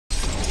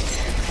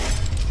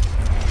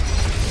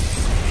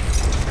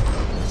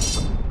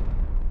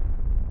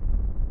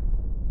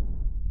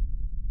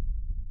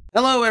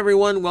Hello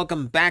everyone,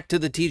 welcome back to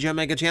the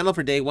TJOmega channel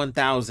for day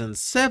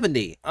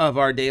 1070 of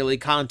our daily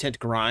content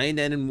grind,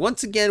 and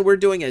once again we're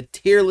doing a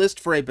tier list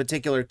for a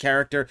particular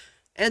character,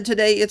 and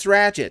today it's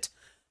Ratchet.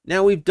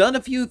 Now we've done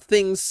a few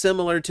things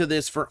similar to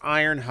this for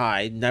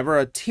Ironhide, never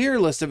a tier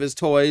list of his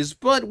toys,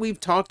 but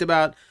we've talked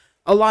about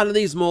a lot of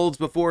these molds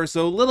before,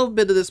 so a little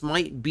bit of this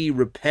might be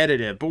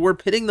repetitive, but we're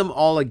pitting them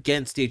all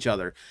against each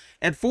other.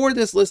 And for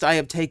this list, I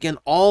have taken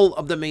all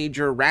of the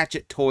major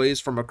Ratchet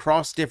toys from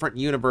across different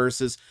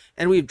universes,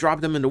 and we've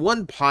dropped them into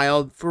one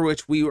pile for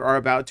which we are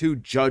about to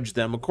judge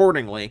them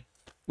accordingly.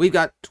 We've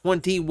got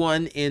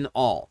 21 in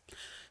all.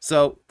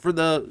 So for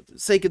the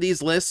sake of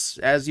these lists,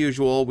 as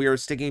usual, we are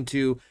sticking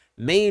to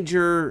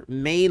major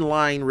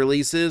mainline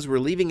releases. We're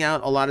leaving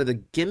out a lot of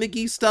the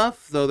gimmicky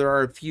stuff, though there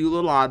are a few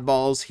little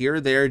oddballs here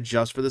or there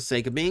just for the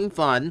sake of being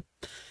fun.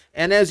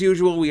 And as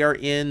usual, we are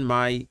in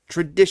my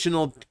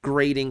traditional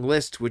grading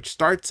list, which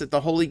starts at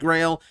the Holy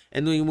Grail,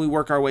 and then we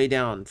work our way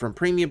down from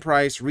premium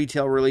price,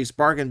 retail release,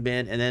 bargain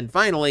bin, and then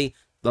finally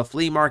the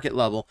flea market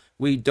level.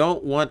 We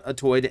don't want a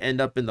toy to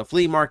end up in the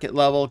flea market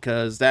level,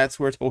 because that's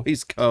where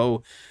toys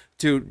go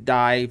to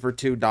die for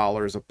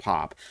 $2 a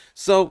pop.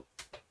 So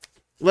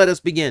let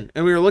us begin.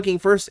 And we were looking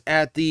first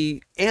at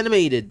the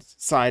animated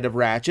side of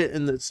Ratchet,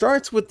 and it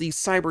starts with the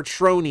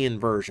Cybertronian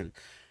version.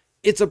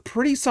 It's a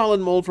pretty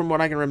solid mold from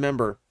what I can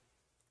remember.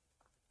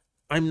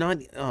 I'm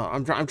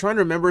trying to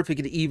remember if it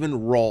could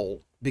even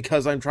roll,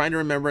 because I'm trying to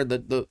remember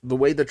that the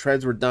way the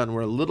treads were done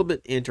were a little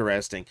bit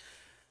interesting.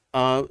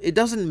 It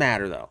doesn't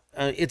matter though.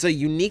 It's a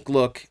unique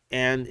look,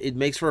 and it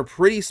makes for a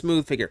pretty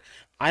smooth figure.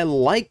 I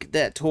like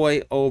that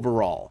toy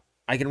overall.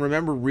 I can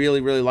remember really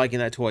liking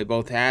that toy,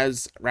 both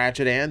as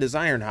Ratchet and as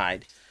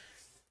Ironhide.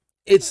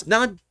 It's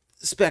not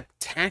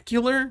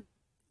spectacular.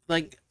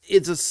 Like,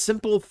 it's a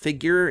simple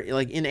figure.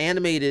 Like, in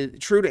animated,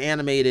 true to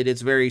animated,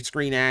 it's very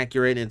screen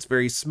accurate, and it's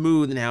very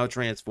smooth in how it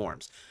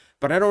transforms.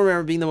 But I don't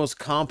remember being the most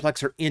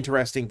complex or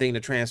interesting thing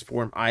to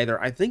transform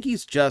either. I think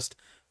he's just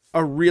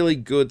a really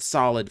good,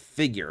 solid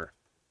figure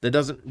that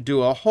doesn't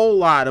do a whole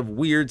lot of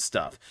weird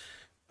stuff.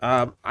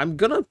 I'm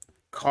gonna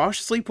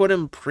cautiously put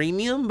him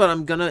premium, but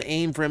I'm gonna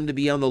aim for him to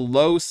be on the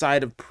low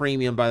side of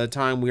premium by the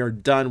time we are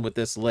done with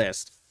this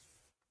list.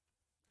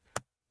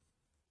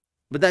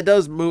 But that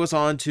does move us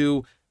on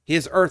to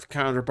his Earth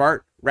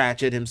counterpart,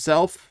 Ratchet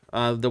himself,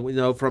 that we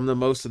know from the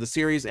most of the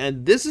series,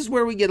 and this is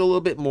where we get a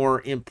little bit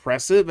more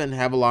impressive and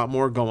have a lot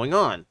more going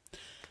on.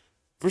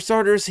 For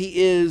starters,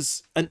 he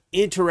is an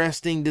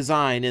interesting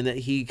design in that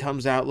he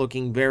comes out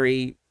looking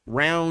very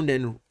round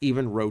and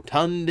even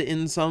rotund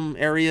in some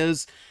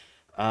areas.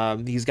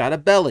 He's got a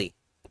belly,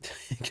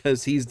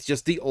 because he's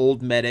just the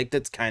old medic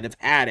that's kind of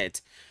had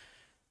it.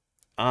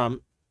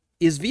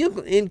 His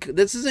vehicle,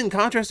 this is in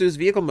contrast to his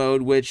vehicle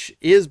mode, which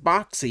is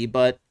boxy,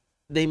 but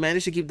they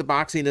managed to keep the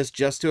boxiness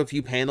just to a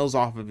few panels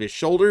off of his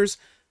shoulders.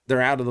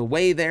 They're out of the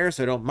way there,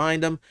 so I don't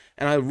mind them.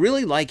 And I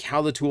really like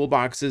how the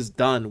toolbox is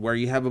done, where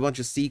you have a bunch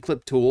of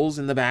C-clip tools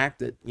in the back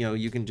that, you know,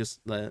 you can just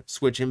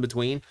switch in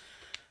between.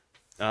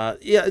 Yeah,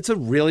 it's a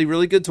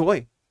really good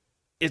toy.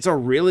 It's a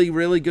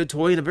really good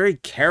toy, and a very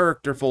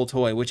characterful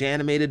toy, which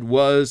animated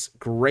was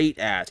great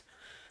at.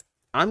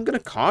 I'm going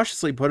to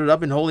cautiously put it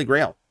up in Holy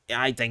Grail.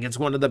 I think it's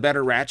one of the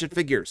better Ratchet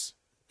figures.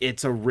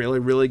 It's a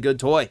really good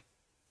toy.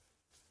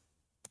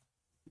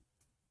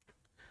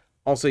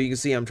 Also, you can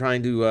see I'm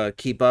trying to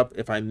keep up.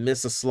 If I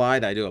miss a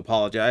slide, I do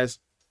apologize.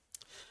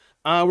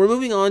 We're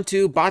moving on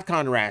to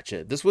BotCon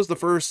Ratchet. This was the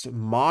first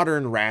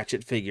modern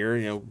Ratchet figure,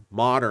 you know,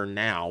 modern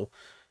now,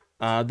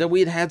 that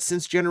we had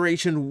since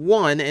Generation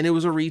 1, and it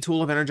was a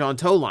retool of Energon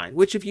Tow Line,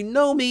 which, if you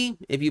know me,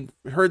 if you've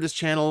heard this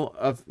channel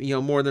of, you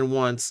know, more than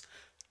once,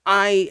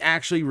 I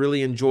actually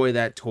really enjoy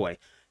that toy.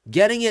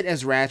 Getting it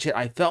as Ratchet,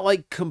 I felt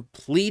like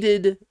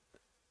completed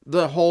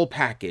the whole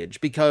package,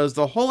 because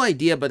the whole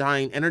idea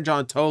behind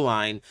Energon Tow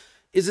Line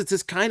is it's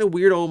this kind of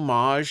weird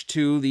homage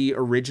to the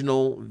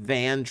original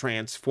van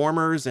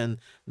Transformers and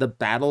the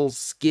battle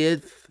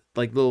skid,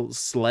 like little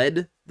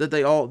sled that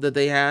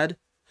they had.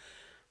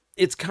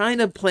 It's kind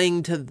of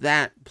playing to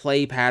that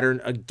play pattern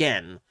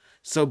again.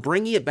 So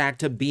bringing it back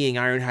to being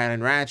Ironhide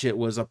and Ratchet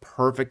was a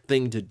perfect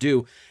thing to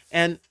do.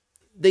 And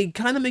they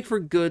kind of make for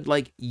good,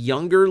 like,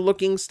 younger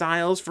looking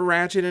styles for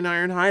Ratchet and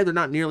Ironhide. They're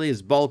not nearly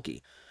as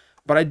bulky.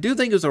 But I do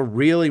think it was a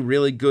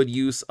really good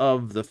use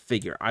of the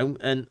figure.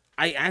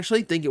 I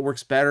actually think it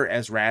works better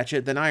as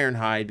Ratchet than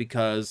Ironhide,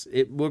 because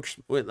it works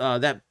with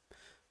that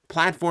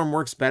platform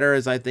works better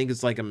as, I think,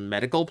 it's like a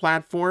medical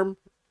platform.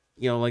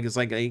 You know, like it's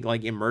like a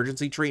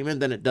emergency treatment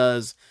than it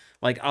does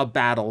like a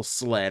battle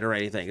sled or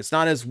anything. It's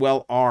not as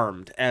well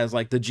armed as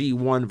like the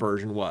G1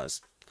 version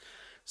was.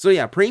 So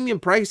yeah,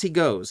 premium price he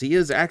goes. He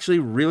is actually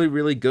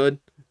really good.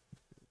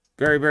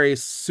 Very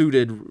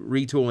suited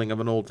retooling of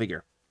an old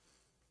figure.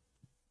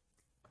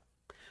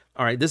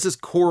 All right, this is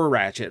Core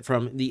Ratchet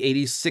from the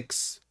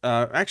 86,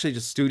 actually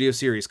just Studio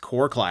Series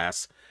Core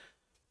class.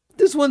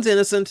 This one's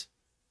innocent.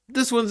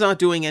 This one's not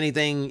doing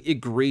anything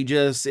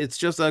egregious. It's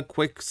just a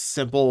quick,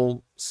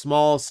 simple,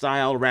 small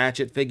style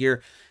Ratchet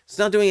figure. It's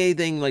not doing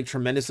anything like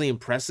tremendously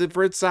impressive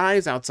for its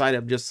size outside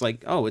of just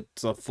like, oh,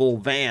 it's a full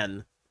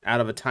van out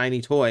of a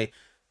tiny toy.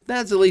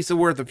 That's at least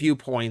worth a few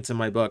points in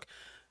my book.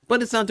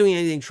 But it's not doing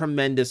anything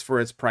tremendous for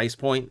its price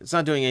point. It's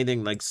not doing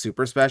anything like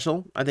super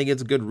special. I think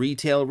it's a good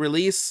retail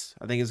release.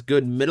 I think it's a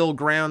good middle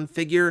ground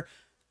figure.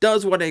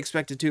 Does what I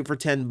expected to for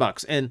 10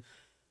 bucks. And,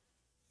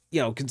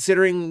 you know,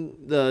 considering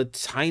the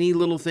tiny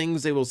little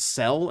things they will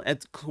sell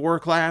at core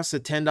class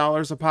at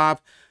 $10 a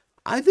pop,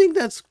 I think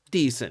that's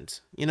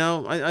decent. You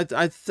know,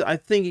 I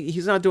think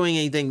he's not doing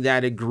anything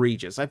that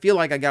egregious. I feel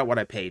like I got what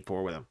I paid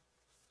for with him.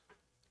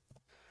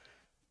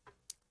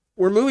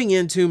 We're moving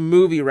into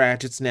movie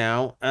Ratchets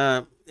now,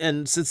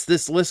 and since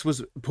this list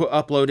was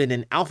uploaded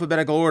in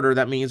alphabetical order,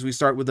 that means we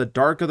start with the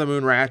Dark of the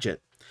Moon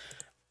Ratchet.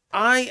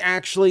 I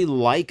actually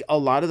like a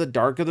lot of the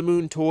Dark of the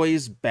Moon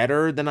toys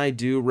better than I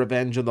do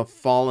Revenge of the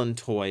Fallen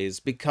toys,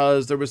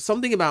 because there was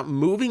something about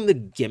moving the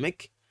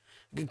gimmick,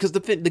 because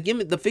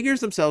the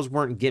figures themselves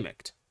weren't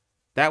gimmicked.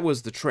 That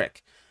was the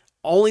trick.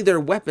 Only their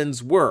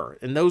weapons were,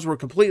 and those were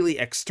completely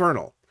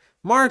external.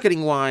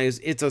 Marketing-wise,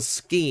 it's a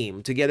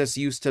scheme to get us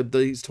used to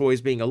these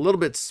toys being a little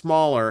bit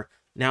smaller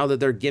now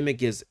that their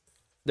gimmick is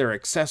their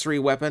accessory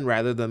weapon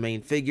rather than the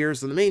main figure,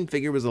 so the main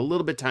figure was a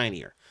little bit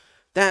tinier.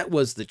 That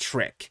was the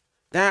trick.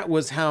 That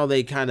was how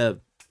they kind of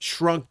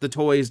shrunk the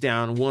toys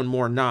down one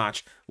more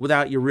notch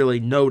without you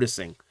really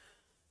noticing.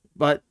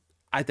 But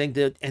I think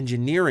that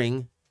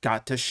engineering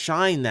got to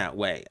shine that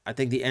way. I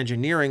think the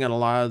engineering on a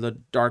lot of the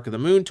Dark of the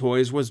Moon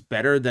toys was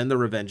better than the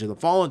Revenge of the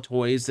Fallen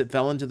toys that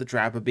fell into the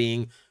trap of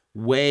being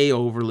way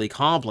overly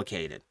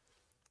complicated.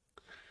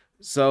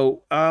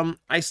 So,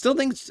 I still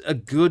think it's a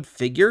good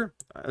figure.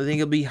 I think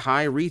it'll be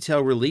high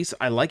retail release.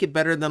 I like it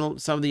better than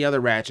some of the other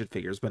Ratchet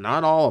figures, but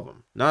not all of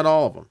them. Not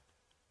all of them.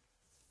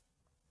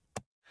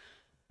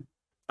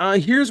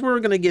 Here's where we're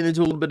going to get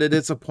into a little bit of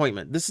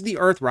disappointment. This is the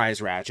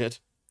Earthrise Ratchet,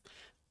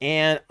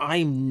 and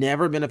I've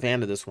never been a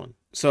fan of this one.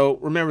 So,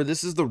 remember,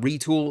 this is the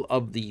retool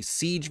of the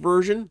Siege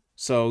version.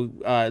 So,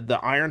 the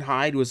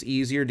Ironhide was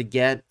easier to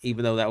get,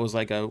 even though that was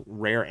like a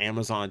rare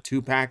Amazon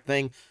 2-pack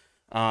thing.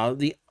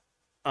 The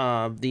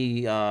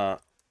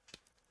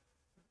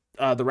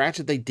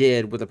Ratchet they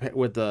did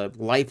with the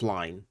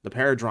Lifeline, the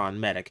Paradron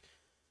Medic,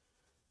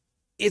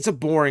 it's a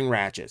boring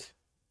Ratchet.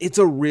 It's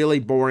a really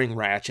boring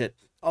Ratchet.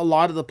 A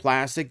lot of the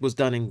plastic was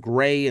done in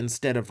gray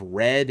instead of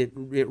red.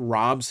 It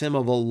robs him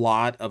of a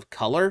lot of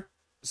color.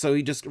 So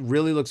he just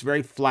really looks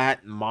very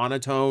flat,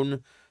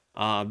 monotone.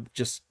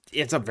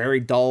 It's a very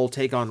dull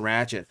take on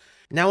Ratchet.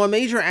 Now, a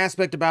major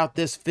aspect about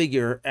this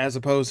figure, as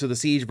opposed to the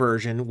Siege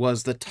version,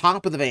 was the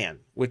top of the van,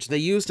 which they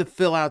used to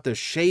fill out the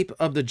shape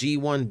of the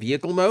G1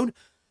 vehicle mode.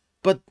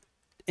 But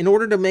in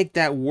order to make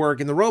that work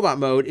in the robot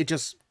mode, it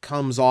just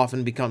comes off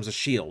and becomes a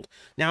shield.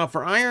 Now,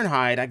 for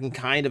Ironhide, I can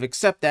kind of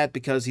accept that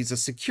because he's a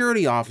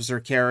security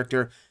officer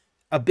character.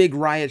 A big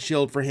riot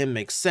shield for him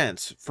makes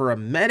sense. For a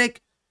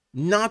medic,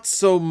 not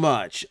so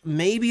much.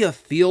 Maybe a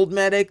field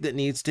medic that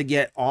needs to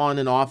get on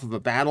and off of a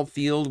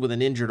battlefield with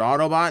an injured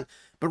Autobot,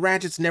 but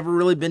Ratchet's never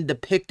really been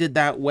depicted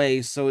that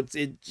way, so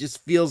it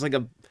just feels like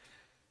a...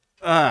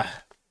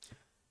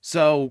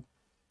 So,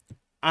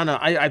 I don't know,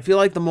 I feel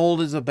like the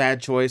mold is a bad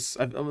choice.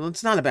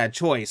 It's not a bad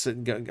choice,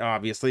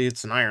 obviously,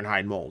 it's an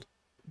Ironhide mold.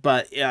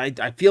 But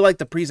I feel like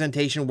the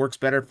presentation works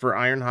better for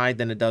Ironhide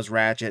than it does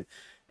Ratchet,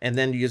 and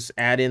then you just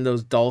add in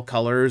those dull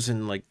colors,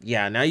 and like,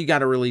 yeah, now you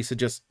gotta release it,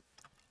 just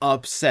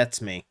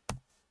upsets me.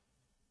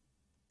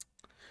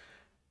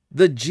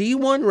 The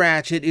G1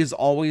 Ratchet is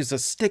always a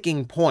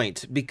sticking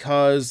point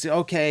because,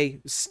 okay,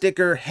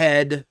 sticker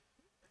head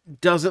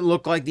doesn't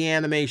look like the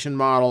animation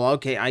model.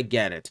 Okay, I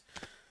get it.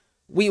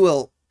 We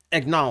will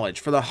acknowledge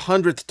for the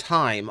 100th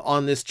time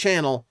on this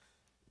channel,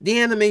 the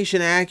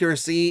animation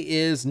accuracy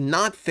is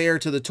not fair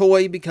to the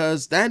toy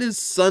because that is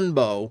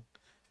Sunbow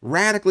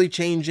radically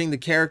changing the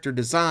character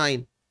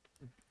design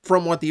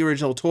from what the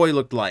original toy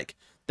looked like.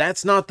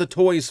 That's not the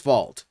toy's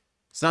fault.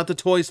 It's not the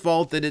toy's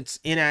fault that it's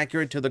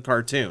inaccurate to the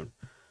cartoon.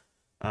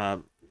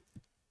 You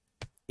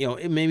know,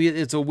 maybe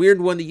it's a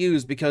weird one to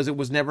use because it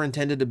was never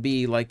intended to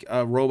be like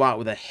a robot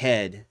with a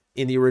head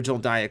in the original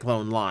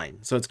Diaclone line.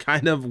 So it's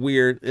kind of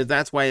weird.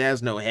 That's why it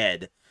has no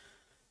head.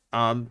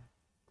 But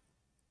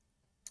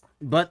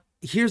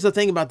here's the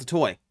thing about the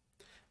toy.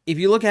 If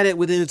you look at it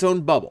within its own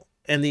bubble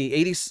and the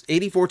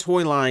 84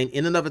 toy line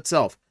in and of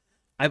itself,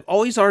 I've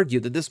always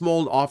argued that this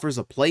mold offers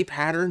a play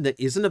pattern that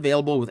isn't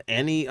available with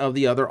any of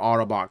the other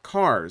Autobot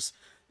cars.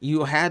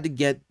 You had to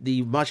get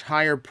the much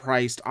higher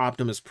priced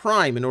Optimus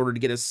Prime in order to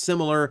get a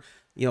similar,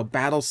 you know,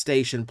 battle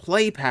station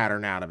play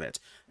pattern out of it.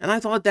 And I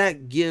thought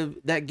that gave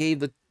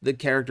the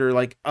character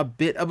like a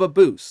bit of a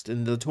boost.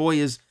 And the toy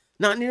is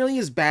not nearly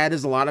as bad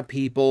as a lot of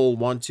people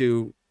want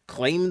to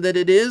claim that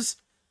it is,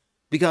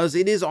 because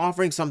it is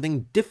offering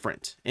something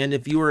different. And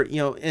if you were, you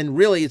know, and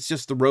really it's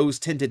just the rose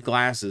tinted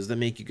glasses that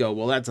make you go,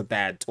 well, that's a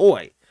bad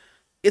toy.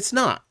 It's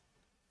not.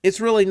 It's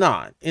really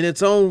not. In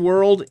its own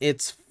world,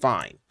 it's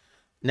fine.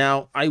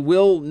 Now, I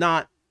won't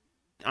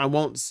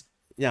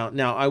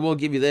Now I will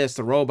give you this: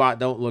 the robot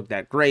don't look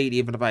that great,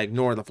 even if I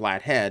ignore the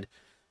flat head.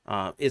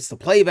 It's the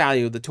play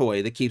value of the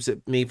toy that keeps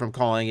me from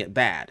calling it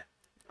bad.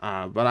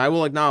 But I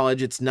will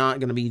acknowledge it's not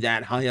going to be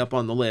that high up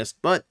on the list.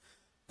 But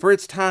for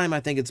its time, I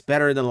think it's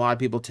better than a lot of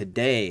people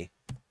today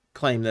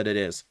claim that it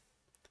is.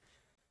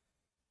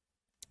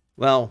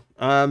 Well,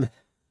 we're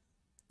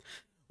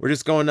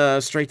just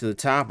going straight to the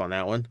top on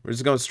that one. We're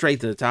just going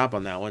straight to the top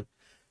on that one.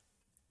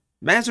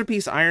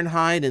 Masterpiece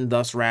Ironhide and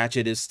thus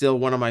Ratchet is still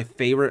one of my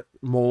favorite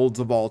molds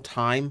of all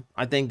time.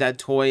 I think that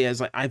toy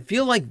is like, I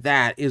feel like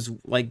that is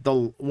like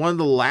one of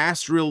the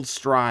last real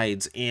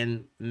strides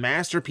in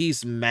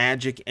Masterpiece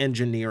magic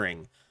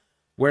engineering,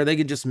 where they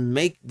could just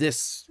make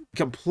this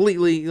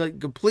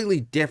completely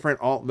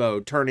different alt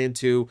mode turn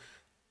into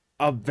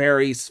a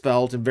very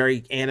svelte and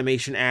very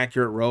animation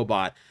accurate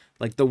robot.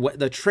 Like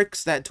the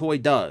tricks that toy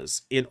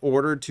does in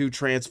order to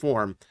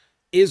transform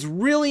is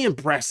really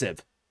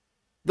impressive.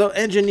 The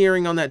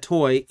engineering on that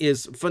toy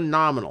is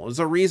phenomenal. There's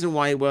a reason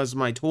why it was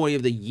my toy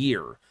of the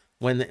year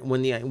when the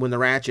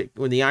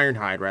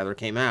Ironhide rather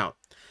came out.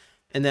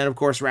 And then of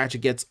course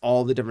Ratchet gets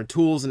all the different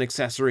tools and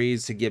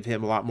accessories to give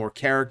him a lot more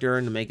character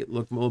and to make it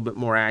look a little bit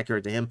more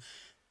accurate to him.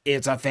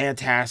 It's a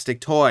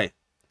fantastic toy.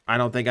 I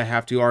don't think I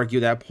have to argue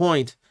that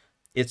point.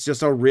 It's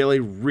just a really,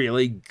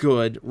 really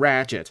good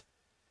Ratchet.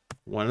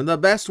 One of the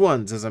best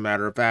ones, as a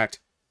matter of fact.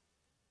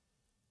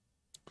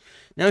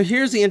 Now,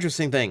 here's the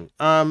interesting thing.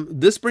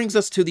 This brings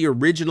us to the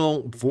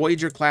original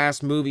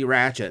Voyager-class movie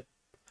Ratchet.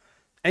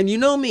 And you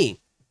know me,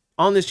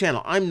 on this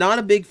channel, I'm not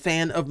a big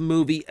fan of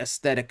movie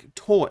aesthetic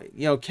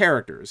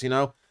characters,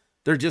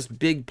 They're just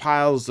big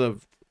piles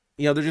of,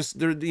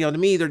 to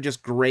me, they're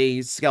just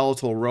gray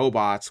skeletal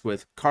robots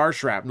with car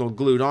shrapnel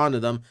glued onto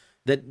them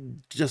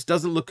that just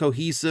doesn't look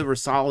cohesive or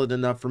solid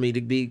enough for me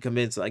to be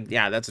convinced, like,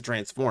 yeah, that's a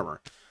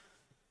Transformer.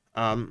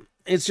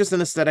 It's just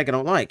an aesthetic I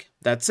don't like.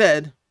 That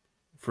said,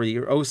 for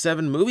your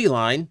 07 movie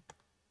line,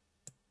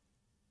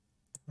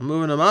 I'm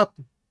moving them up.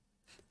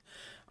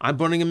 I'm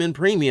putting them in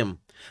premium.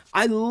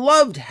 I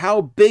loved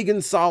how big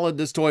and solid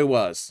this toy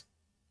was.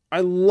 I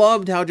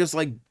loved how just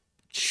like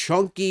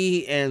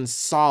chunky and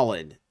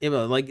solid. It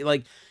was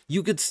like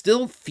you could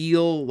still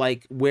feel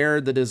like where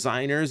the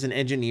designers and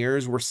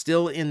engineers were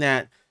still in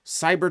that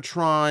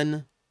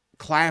Cybertron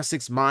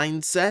classics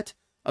mindset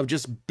of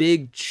just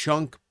big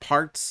chunk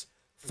parts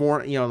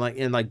for,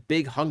 like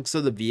big hunks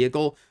of the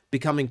vehicle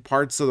becoming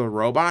parts of the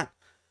robot,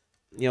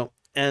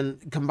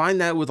 and combine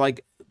that with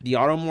like the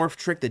automorph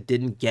trick that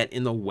didn't get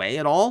in the way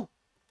at all.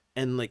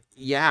 And like,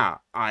 yeah,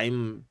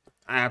 I'm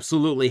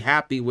absolutely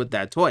happy with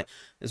that toy.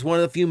 It's one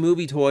of the few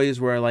movie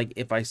toys where like,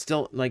 if I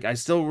still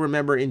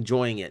remember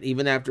enjoying it,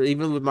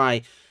 even with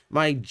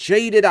my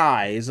jaded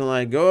eyes, and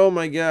like, oh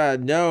my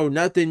God, no,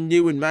 nothing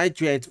new in my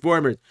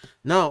Transformers.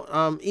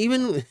 No,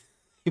 even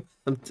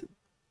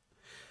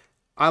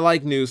I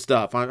like new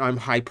stuff. I'm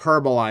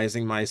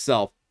hyperbolizing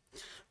myself.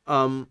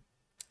 Even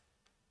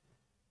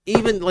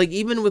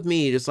with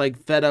me just like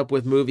fed up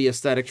with movie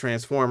aesthetic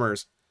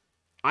Transformers,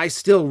 I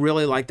still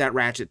really like that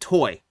Ratchet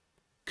toy,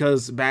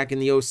 because back in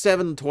the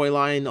 07 toy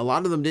line, a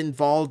lot of them didn't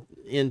fall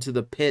into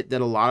the pit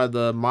that a lot of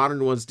the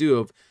modern ones do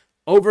of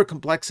over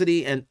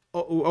complexity and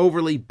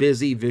overly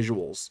busy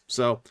visuals.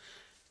 So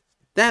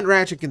that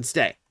Ratchet can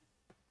stay.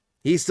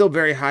 He's still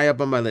very high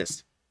up on my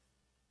list.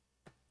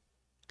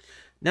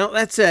 Now,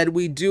 that said,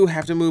 we do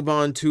have to move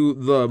on to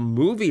the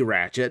movie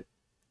Ratchet.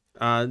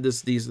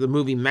 The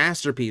movie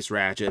Masterpiece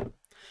Ratchet.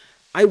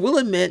 I will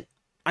admit,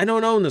 I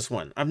don't own this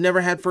one. I've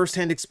never had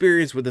first-hand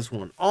experience with this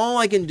one. All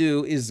I can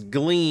do is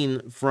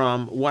glean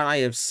from what I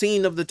have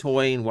seen of the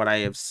toy and what I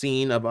have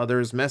seen of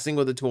others messing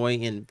with the toy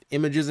in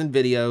images and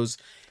videos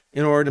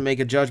in order to make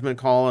a judgment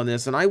call on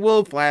this. And I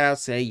will flat out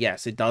say,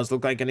 yes, it does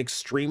look like an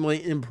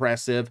extremely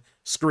impressive,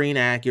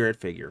 screen-accurate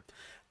figure.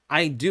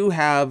 I do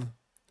have...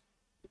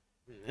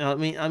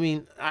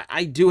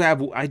 I do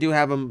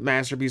have a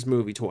Masterpiece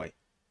movie toy.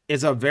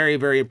 It's a very,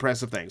 very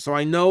impressive thing. So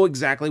I know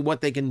exactly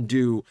what they can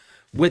do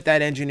with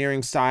that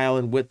engineering style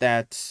and with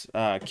that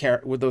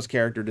with those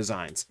character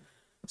designs.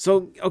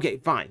 So okay,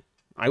 fine.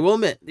 I will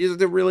admit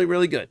they're really,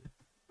 really good.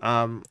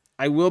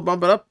 I will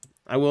bump it up.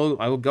 I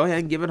will go ahead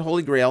and give it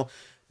Holy Grail,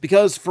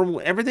 because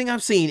from everything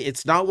I've seen,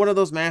 it's not one of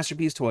those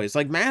Masterpiece toys.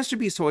 Like,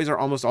 Masterpiece toys are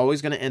almost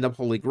always going to end up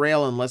Holy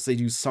Grail unless they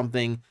do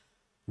something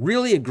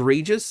really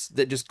egregious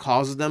that just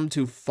causes them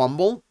to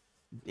fumble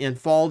and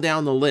fall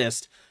down the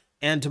list.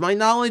 And to my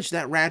knowledge,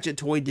 that Ratchet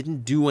toy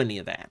didn't do any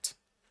of that.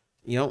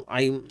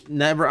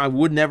 I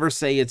would never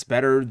say it's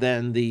better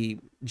than the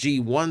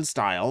G1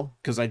 style,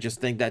 because I just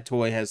think that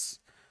toy has,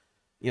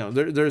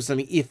 there's some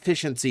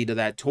efficiency to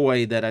that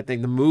toy that I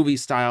think the movie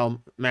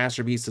style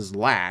Masterpieces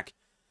lack.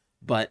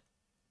 But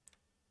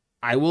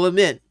I will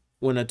admit,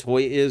 when a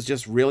toy is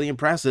just really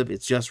impressive,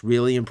 it's just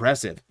really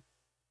impressive.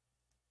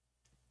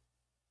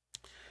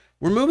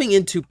 We're moving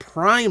into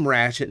Prime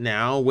Ratchet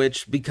now,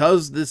 which,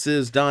 because this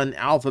is done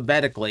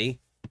alphabetically,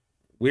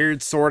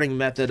 weird sorting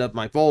method of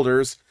my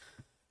folders,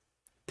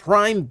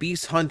 Prime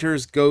Beast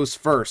Hunters goes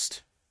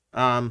first,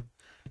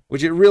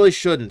 which it really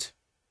shouldn't.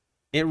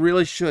 It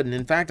really shouldn't.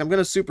 In fact, I'm going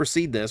to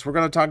supersede this. We're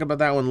going to talk about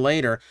that one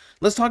later.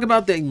 Let's talk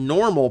about the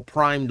normal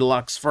Prime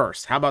Deluxe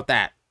first. How about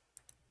that?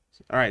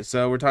 All right,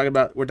 so we're talking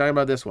about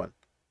this one.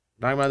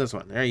 Talking about this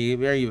one. There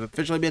you've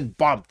officially been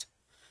bumped.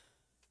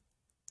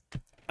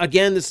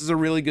 Again, this is a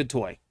really good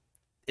toy.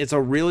 It's a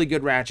really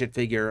good Ratchet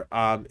figure.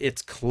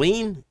 It's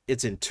clean,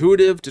 it's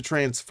intuitive to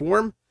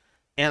transform,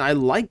 and I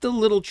like the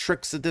little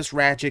tricks that this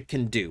Ratchet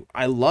can do.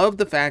 I love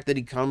the fact that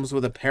he comes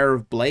with a pair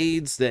of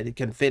blades that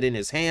can fit in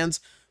his hands,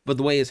 but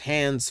the way his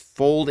hands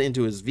fold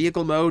into his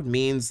vehicle mode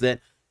means that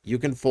you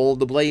can fold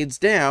the blades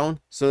down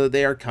so that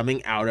they are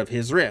coming out of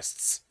his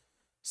wrists.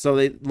 So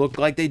they look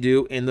like they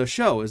do in the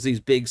show, as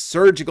these big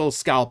surgical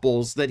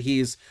scalpels that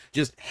he's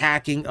just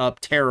hacking up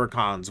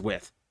Terrorcons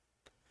with.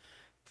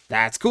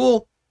 That's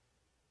cool.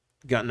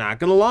 Not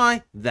gonna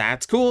lie,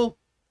 that's cool.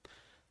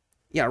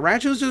 Yeah,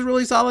 Ratchet was just a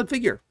really solid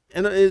figure.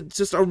 And it's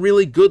just a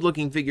really good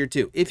looking figure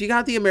too. If you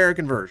got the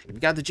American version, if you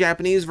got the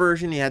Japanese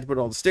version, you had to put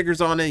all the stickers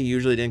on it. It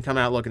usually didn't come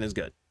out looking as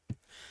good.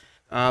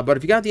 But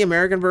if you got the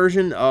American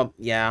version,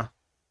 yeah,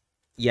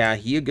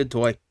 he a good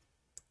toy.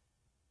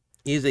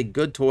 He's a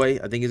good toy.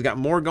 I think he's got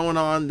more going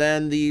on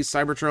than the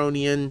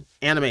Cybertronian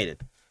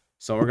animated.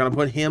 So we're gonna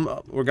put him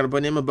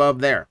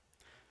above there.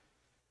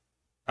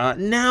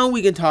 Now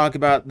we can talk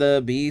about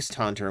the Beast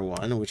Hunter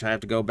one, which I have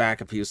to go back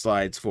a few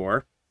slides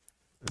for.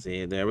 Let's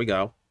see, there we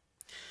go.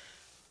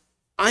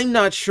 I'm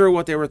not sure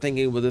what they were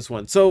thinking with this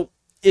one. So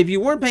if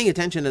you weren't paying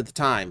attention at the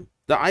time,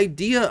 the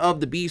idea of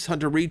the Beast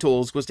Hunter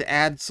retools was to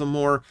add some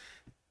more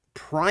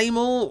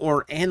primal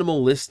or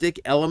animalistic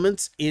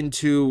elements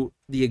into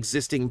the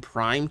existing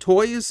Prime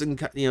toys, and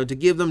to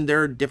give them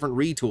their different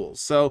retools.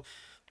 So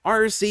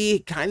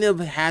RC kind of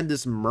had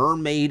this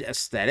mermaid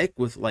aesthetic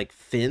with like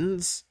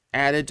fins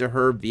added to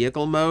her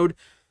vehicle mode.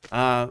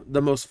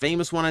 The most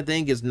famous one, I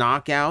think, is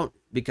Knockout,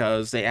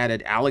 because they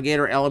added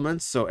alligator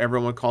elements, so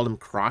everyone called him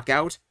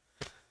Crocout.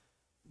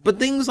 But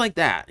things like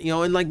that,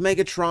 and like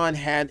Megatron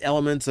had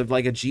elements of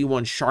like a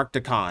G1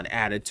 Sharkticon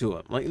added to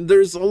him. Like,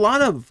 there's a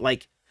lot of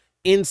like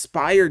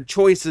inspired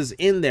choices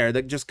in there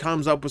that just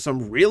comes up with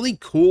some really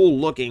cool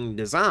looking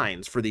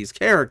designs for these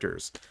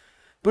characters.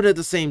 But at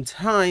the same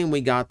time,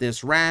 we got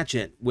this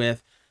Ratchet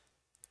with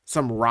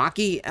some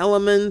rocky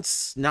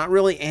elements, not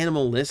really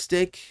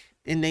animalistic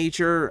in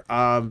nature.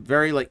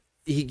 Very like,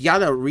 he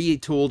got a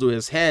retool to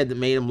his head that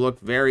made him look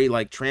very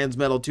like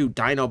Transmetal 2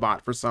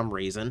 Dinobot for some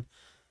reason.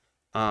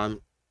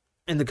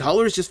 And the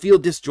colors just feel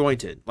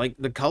disjointed. Like,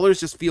 the colors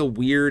just feel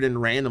weird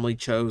and randomly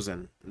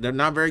chosen. They're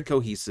not very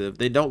cohesive.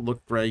 They don't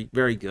look very,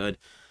 very good.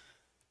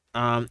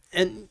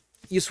 And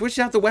you switched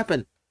out the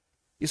weapon.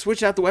 You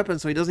switched out the weapon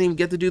so he doesn't even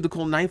get to do the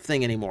cool knife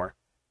thing anymore.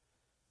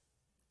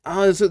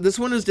 So this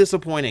one is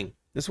disappointing.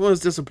 This one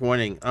is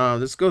disappointing.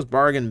 This goes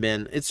bargain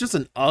bin. It's just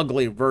an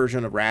ugly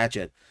version of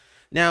Ratchet.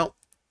 Now,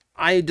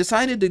 I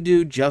decided to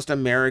do just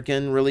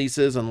American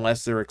releases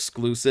unless they're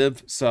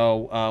exclusive.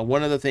 So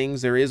one of the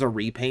things, there is a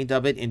repaint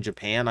of it in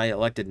Japan. I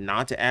elected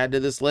not to add to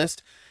this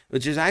list,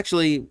 which is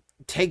actually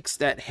takes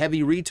that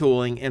heavy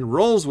retooling and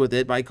rolls with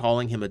it by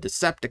calling him a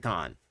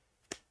Decepticon.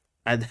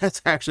 And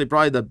that's actually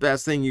probably the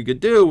best thing you could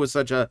do with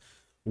such a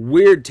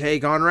weird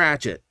take on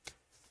Ratchet.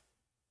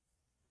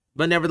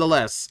 But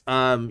nevertheless,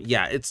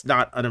 yeah, it's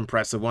not an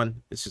impressive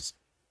one. It's just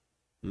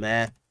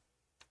meh.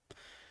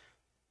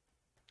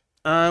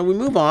 We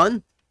move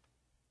on.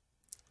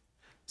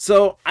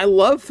 So I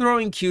love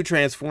throwing Q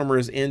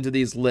Transformers into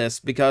these lists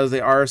because they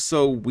are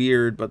so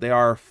weird, but they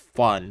are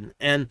fun.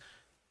 And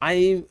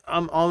I'm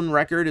on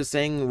record as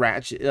saying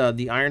Ratchet,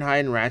 the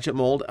Ironhide and Ratchet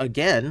mold,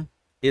 again,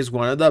 is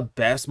one of the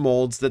best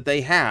molds that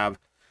they have.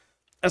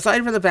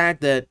 Aside from the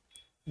fact that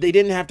they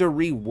didn't have to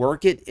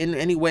rework it in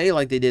any way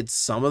like they did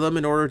some of them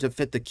in order to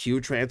fit the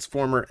Q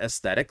Transformer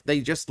aesthetic. They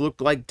just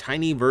looked like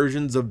tiny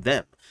versions of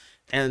them.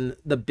 And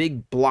the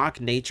big block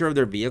nature of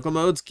their vehicle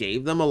modes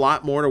gave them a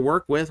lot more to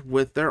work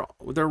with their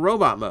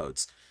robot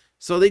modes.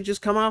 So they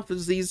just come off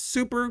as these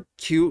super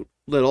cute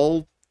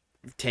little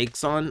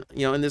takes on,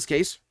 in this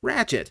case,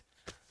 Ratchet.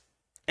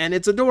 And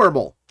it's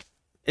adorable.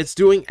 It's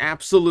doing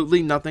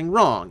absolutely nothing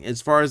wrong.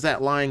 As far as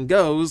that line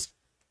goes,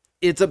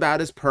 it's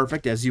about as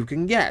perfect as you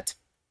can get.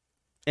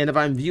 And if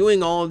I'm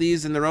viewing all of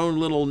these in their own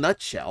little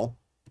nutshell,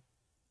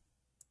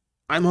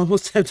 I'm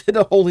almost tempted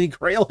to holy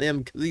grail him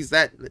because he's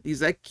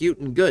that cute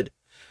and good.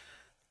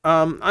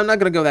 I'm not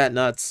going to go that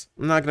nuts.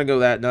 I'm not going to go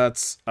that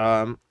nuts.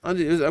 I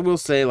will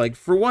say, like,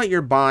 for what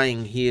you're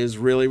buying, he is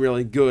really,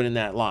 really good in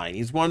that line.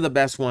 He's one of the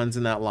best ones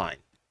in that line.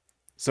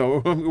 So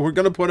we're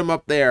going to put him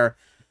up there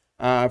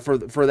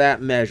for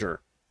that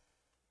measure.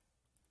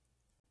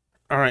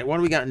 All right, what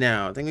do we got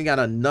now? I think we got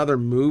another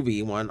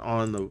movie one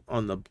on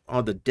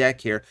the deck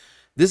here.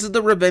 This is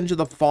the Revenge of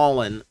the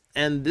Fallen,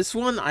 and this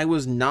one I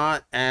was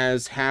not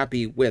as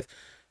happy with.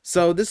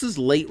 So this is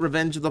late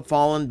Revenge of the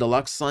Fallen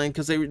Deluxe line,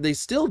 because they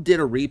still did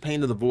a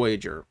repaint of the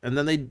Voyager, and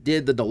then they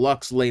did the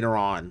Deluxe later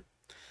on.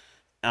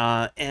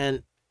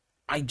 And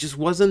I just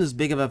wasn't as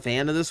big of a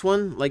fan of this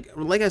one. Like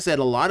I said,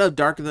 a lot of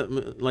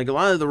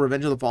the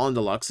Revenge of the Fallen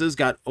Deluxes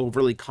got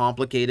overly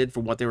complicated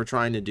for what they were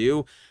trying to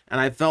do, and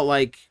I felt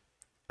like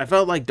I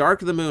felt like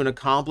Dark of the Moon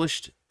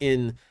accomplished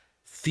in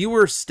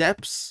fewer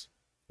steps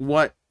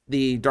what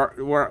the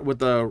with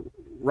the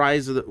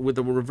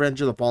Revenge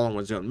of the Fallen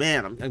was doing.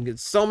 Man, I'm getting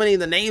so many of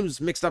the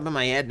names mixed up in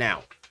my head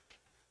now.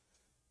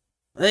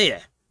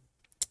 Yeah.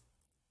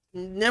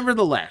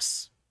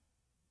 Nevertheless,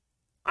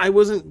 I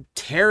wasn't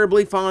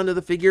terribly fond of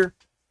the figure.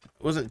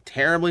 I wasn't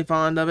terribly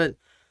fond of it.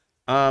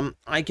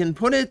 I can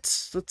put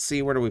it, let's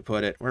see, where do we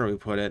put it?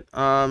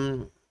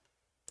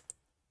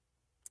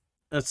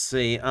 Let's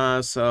see,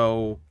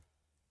 so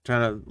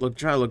trying to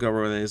look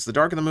over what it is. The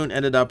Dark of the Moon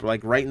ended up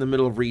like right in the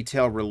middle of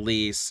retail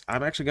release.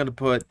 I'm actually going to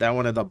put that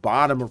one at the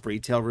bottom of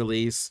retail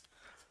release.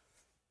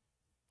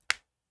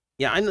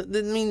 Yeah, I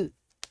mean,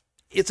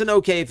 it's an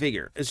okay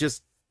figure. It's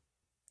just,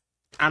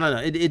 I don't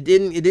know. It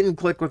didn't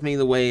click with me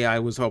the way I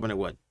was hoping it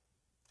would.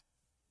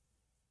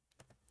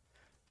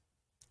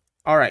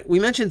 All right, we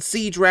mentioned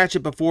Siege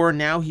Ratchet before.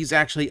 Now he's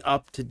actually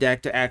up to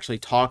deck to actually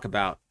talk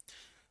about.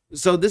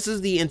 So this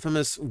is the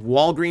infamous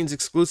Walgreens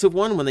exclusive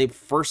one when they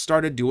first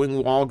started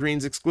doing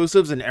Walgreens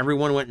exclusives and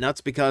everyone went nuts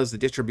because the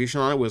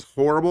distribution on it was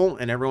horrible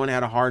and everyone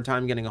had a hard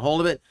time getting a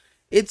hold of it.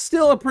 It's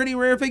still a pretty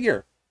rare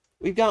figure.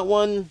 We've got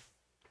one,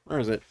 where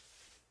is it?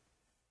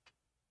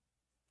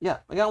 Yeah,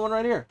 I got one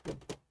right here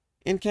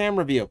in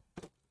camera view.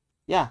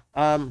 Yeah,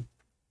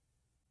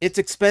 it's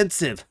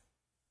expensive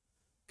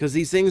because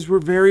these things were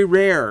very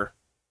rare.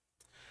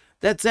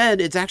 That said,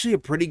 it's actually a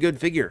pretty good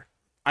figure.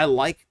 I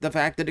like the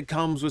fact that it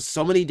comes with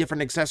so many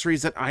different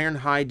accessories that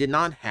Ironhide did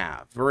not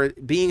have. For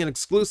it being an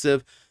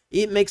exclusive,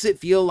 it makes it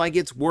feel like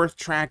it's worth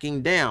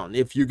tracking down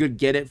if you could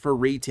get it for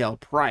retail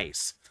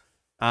price.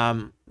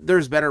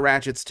 There's better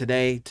Ratchets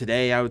today.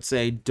 Today, I would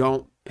say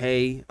don't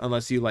pay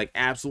unless you like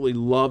absolutely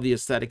love the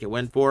aesthetic it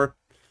went for.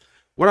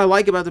 What I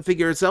like about the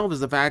figure itself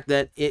is the fact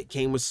that it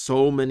came with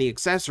so many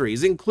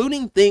accessories,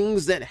 including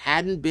things that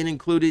hadn't been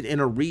included in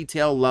a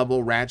retail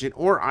level Ratchet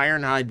or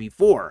Ironhide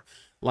before,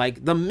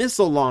 like the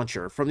missile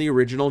launcher from the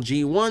original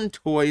G1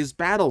 Toys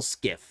Battle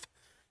Skiff.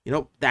 You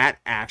know, that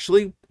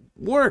actually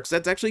works.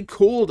 That's actually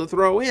cool to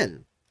throw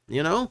in,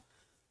 you know,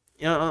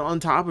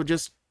 on top of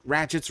just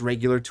Ratchet's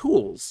regular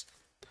tools.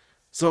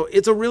 So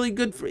it's a really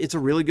good figure.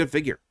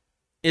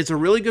 It's a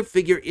really good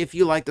figure if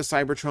you like the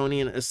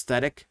Cybertronian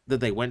aesthetic that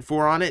they went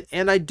for on it,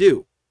 and I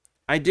do.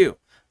 I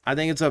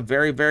think it's a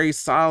very, very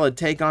solid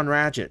take on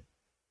Ratchet.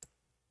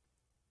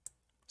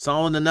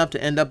 Solid enough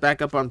to end up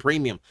back up on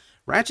premium.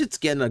 Ratchet's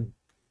getting a,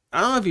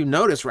 I don't know if you've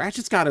noticed,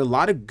 Ratchet's got a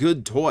lot of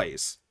good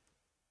toys.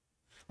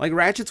 Like,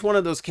 Ratchet's one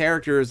of those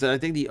characters that I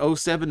think the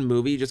 07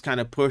 movie just kind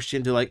of pushed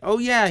into, like, oh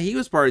yeah, he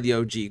was part of the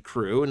OG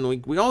crew,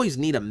 and we always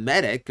need a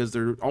medic because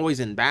they're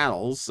always in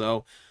battles,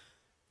 so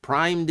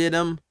Prime did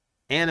him.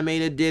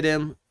 Animated did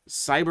him,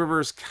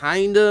 Cyberverse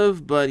kind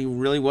of, but he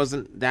really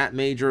wasn't that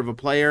major of a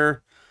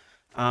player.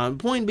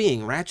 Point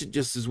being, Ratchet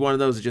just is one of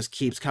those that just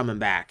keeps coming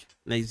back.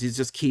 He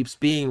just keeps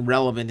being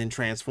relevant in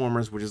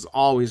Transformers, which is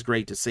always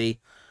great to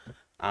see.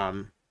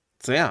 So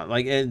yeah,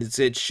 like, and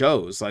it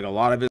shows. Like, a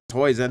lot of his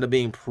toys end up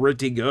being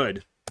pretty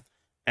good.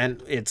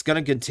 And it's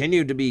going to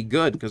continue to be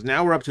good, because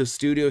now we're up to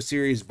Studio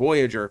Series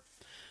Voyager.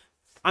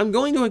 I'm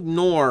going to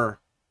ignore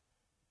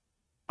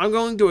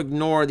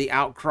the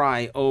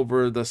outcry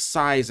over the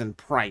size and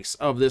price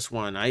of this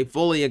one. I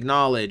fully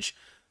acknowledge,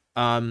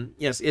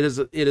 yes,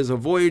 it is a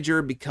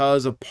Voyager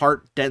because of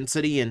part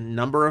density and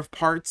number of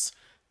parts,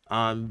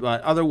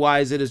 but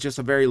otherwise it is just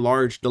a very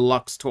large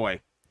deluxe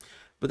toy.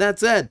 But that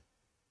said,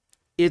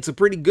 it's a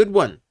pretty good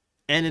one.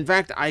 And in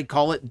fact, I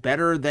call it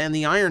better than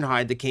the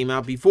Ironhide that came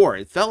out before.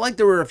 It felt like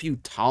there were a few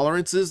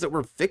tolerances that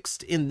were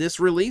fixed in this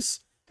release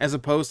as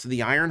opposed to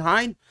the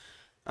Ironhide.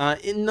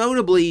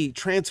 Notably,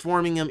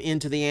 transforming him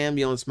into the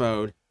ambulance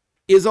mode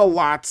is a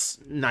lot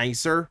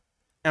nicer,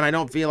 and I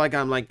don't feel like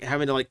I'm like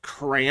having to like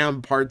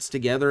cram parts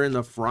together in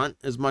the front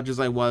as much as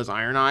I was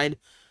Ironhide.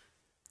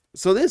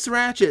 So this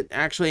Ratchet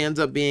actually ends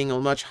up being a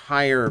much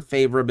higher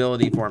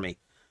favorability for me.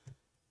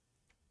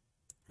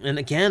 And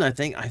again, I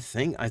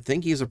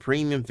think he's a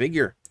premium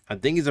figure. I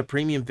think he's a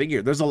premium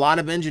figure. There's a lot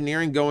of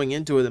engineering going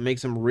into it that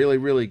makes him really,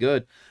 really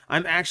good.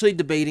 I'm actually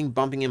debating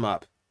bumping him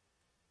up.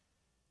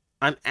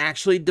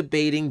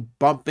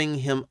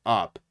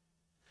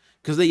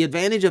 Because the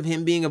advantage of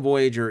him being a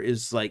Voyager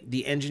is like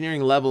the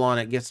engineering level on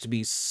it gets to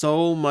be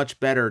so much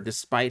better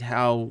despite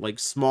how like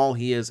small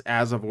he is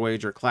as a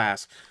Voyager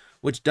class,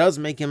 which does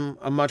make him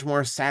a much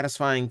more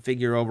satisfying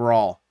figure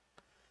overall.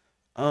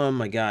 Oh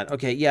my god.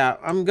 Okay, yeah,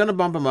 I'm gonna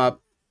bump him up.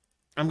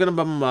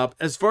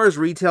 As far as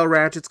retail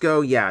Ratchets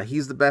go, yeah,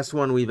 he's the best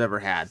one we've ever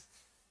had.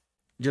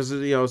 Just,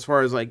 you know, as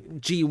far as like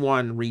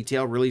G1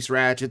 retail release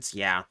Ratchets,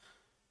 yeah.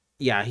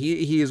 Yeah,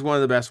 he is one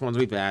of the best ones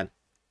we've had.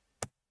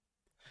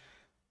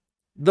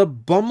 The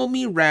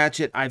Bumblebee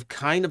Ratchet I've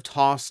kind of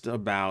tossed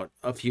about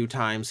a few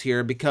times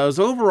here because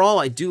overall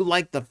I do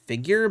like the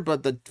figure,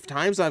 but the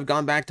times I've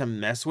gone back to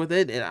mess with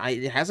it,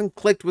 it hasn't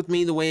clicked with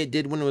me the way it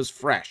did when it was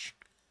fresh.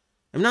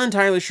 I'm not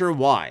entirely sure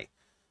why.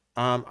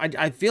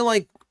 I feel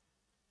like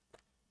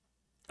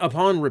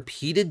upon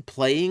repeated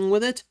playing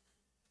with it,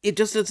 it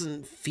just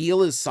doesn't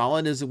feel as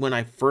solid as when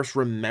I first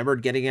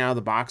remembered getting it out of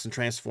the box and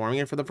transforming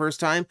it for the first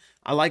time.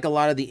 I like a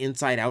lot of the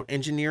inside-out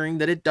engineering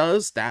that it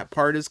does. That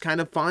part is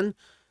kind of fun.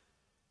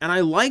 And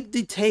I like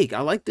the take.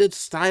 I like the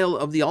style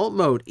of the alt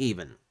mode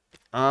even.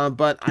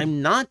 But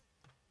I'm not...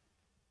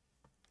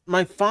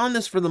 My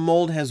fondness for the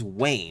mold has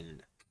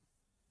waned.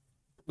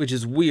 Which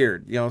is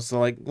weird, you know, so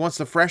like once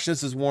the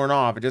freshness is worn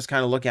off, I just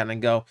kind of look at it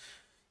and go,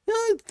 yeah,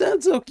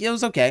 that's okay. It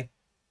was okay.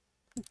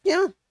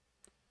 Yeah.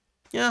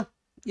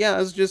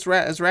 As just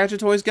as Ratchet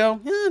toys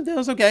go, yeah, that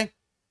was okay.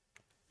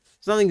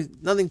 There's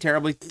nothing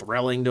terribly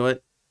thrilling to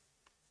it.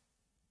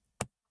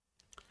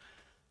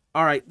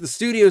 All right, the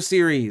Studio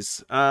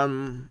Series. Yeah,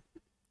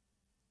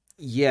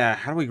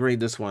 how do we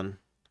grade this one?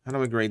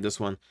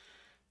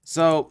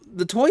 So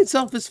the toy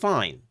itself is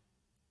fine.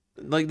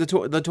 Like the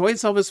toy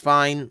itself is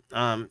fine.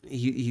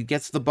 He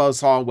gets the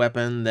buzzsaw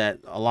weapon that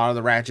a lot of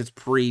the Ratchets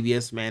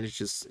previous managed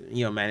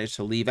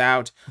to leave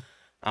out.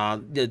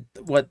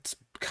 What's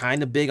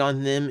kind of big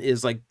on them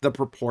is like the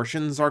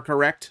proportions are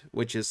correct,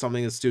 which is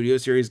something the Studio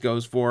Series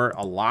goes for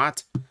a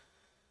lot.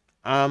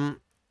 Like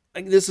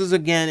this is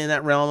again in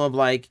that realm of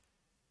like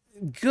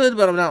good,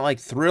 but I'm not like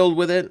thrilled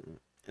with it.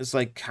 It's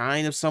like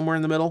kind of somewhere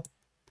in the middle.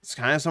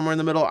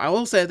 I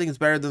will say I think it's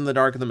better than the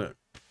Dark of the Moon.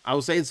 I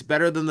will say it's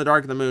better than the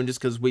Dark of the Moon just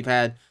because we've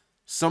had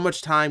so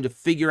much time to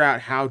figure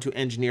out how to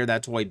engineer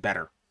that toy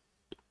better.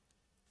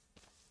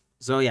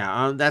 So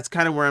yeah, that's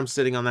kind of where I'm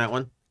sitting on that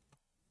one.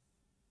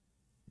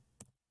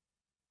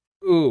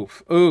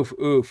 Oof.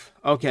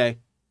 Okay.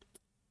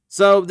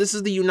 So this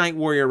is the Unite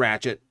Warrior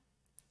Ratchet.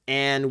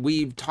 And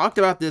we've talked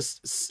about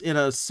this in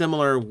a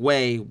similar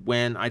way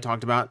when I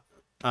talked about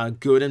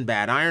good and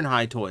bad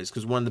Ironhide toys.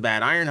 Because one of the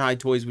bad Ironhide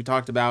toys we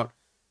talked about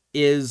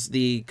is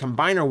the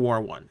Combiner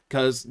War one.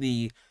 Because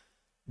the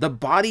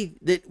body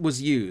that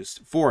was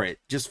used for it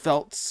just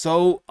felt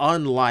so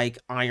unlike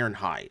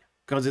Ironhide.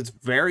 Because it's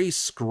very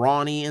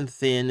scrawny and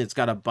thin. It's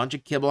got a bunch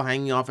of kibble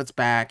hanging off its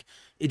back.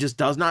 It just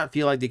does not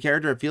feel like the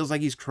character. It feels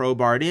like he's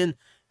crowbarred in.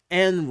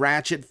 And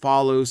Ratchet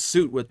follows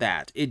suit with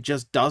that. It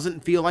just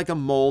doesn't feel like a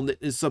mold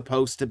that is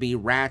supposed to be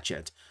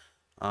Ratchet.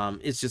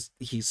 It's just,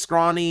 he's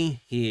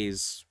scrawny.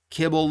 He's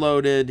kibble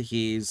loaded.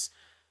 He's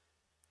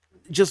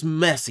just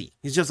messy.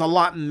 He's just a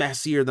lot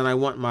messier than I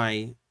want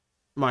my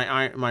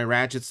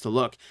Ratchets to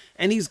look.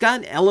 And he's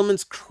got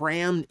elements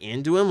crammed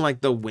into him,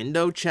 like the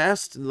window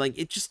chest. Like,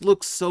 it just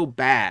looks so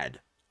bad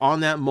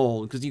on that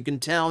mold, because you can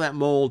tell that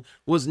mold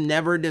was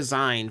never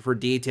designed for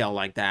detail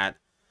like that.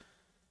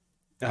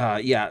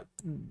 Yeah,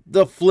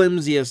 the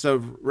flimsiest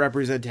of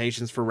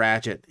representations for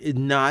Ratchet.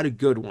 Not a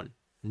good one.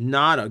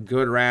 Not a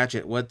good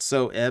Ratchet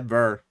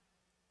whatsoever.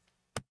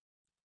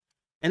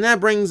 And that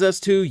brings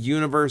us to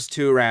Universe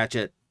 2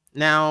 Ratchet.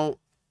 Now,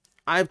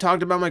 I've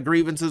talked about my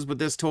grievances with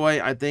this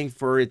toy. I think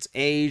for its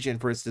age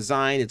and for its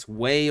design, it's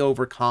way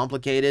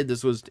overcomplicated.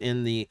 This was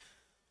in the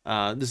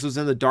Revenge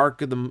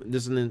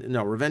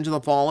of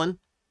the Fallen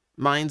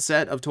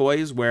mindset of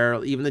toys,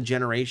 where even the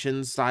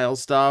Generation style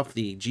stuff,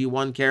 the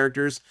G1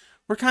 characters,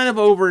 were kind of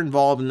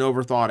over-involved and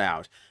over-thought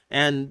out.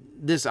 And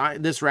this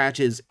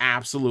Ratchet is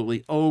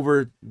absolutely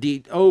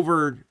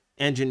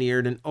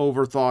over-engineered and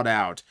over-thought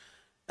out.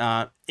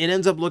 It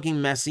ends up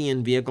looking messy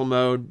in vehicle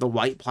mode. The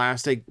white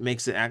plastic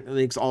makes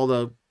all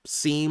the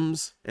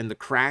seams and the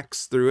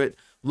cracks through it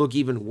look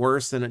even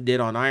worse than it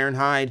did on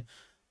Ironhide.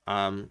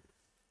 I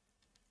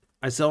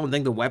still don't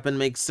think the weapon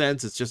makes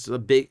sense. It's just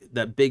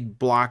that big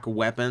block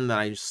weapon that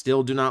I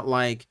still do not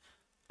like.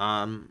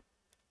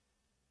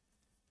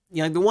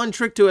 Yeah, the one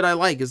trick to it I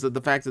like is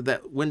the fact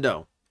that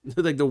window,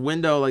 like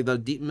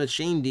the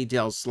machine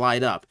details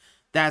slide up.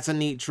 That's a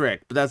neat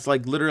trick, but that's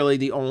like literally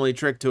the only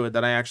trick to it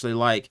that I actually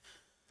like.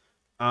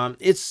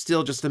 It's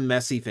still just a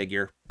messy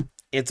figure.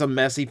 It's a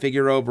messy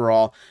figure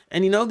overall.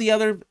 And you know, the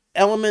other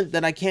element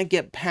that I can't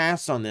get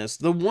past on this,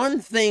 the one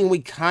thing we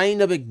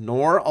kind of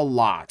ignore a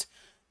lot,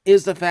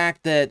 is the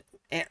fact that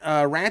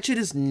Ratchet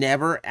is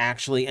never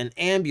actually an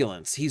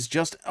ambulance. He's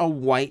just a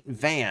white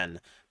van,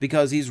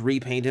 because he's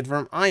repainted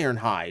from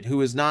Ironhide, who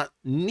is not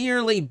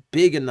nearly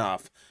big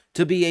enough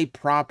to be a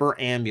proper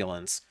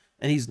ambulance.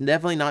 And he's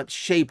definitely not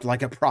shaped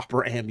like a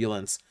proper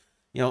ambulance.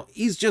 You know,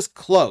 he's just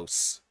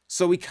close.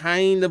 So we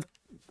kind of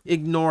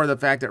ignore the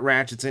fact that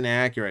Ratchet's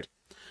inaccurate.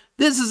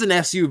 This is an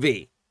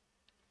SUV.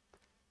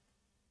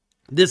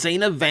 This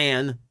ain't a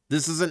van.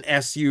 This is an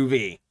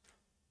SUV.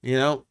 You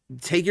know,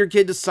 take your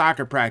kid to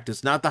soccer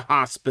practice, not the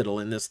hospital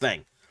in this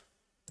thing.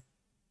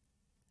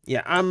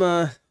 Yeah, I'm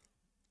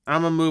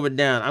gonna move it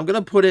down. I'm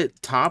gonna put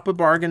it top of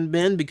bargain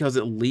bin, because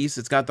at least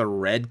it's got the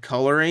red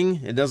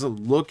coloring. It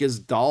doesn't look as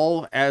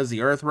dull as the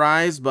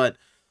Earthrise, but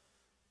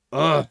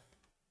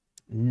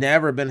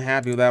never been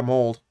happy with that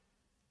mold.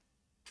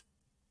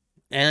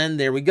 And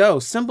there we go.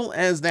 Simple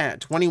as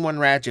that. 21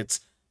 Ratchets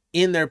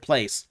in their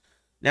place.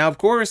 Now, of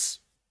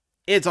course,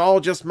 it's all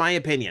just my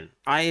opinion.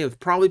 I have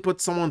probably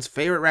put someone's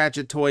favorite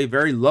Ratchet toy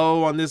very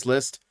low on this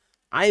list.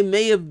 I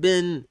may have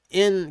been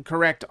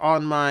incorrect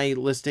on my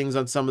listings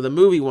on some of the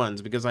movie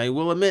ones, because I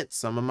will admit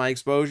some of my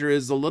exposure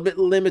is a little bit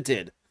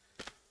limited.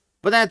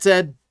 But that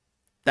said,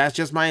 that's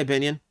just my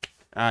opinion.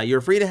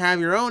 You're free to have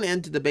your own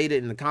and to debate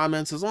it in the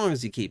comments as long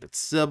as you keep it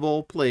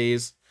civil,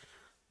 please.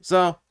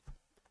 So,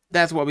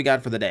 that's what we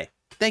got for the day.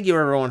 Thank you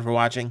everyone for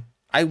watching.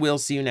 I will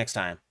see you next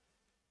time.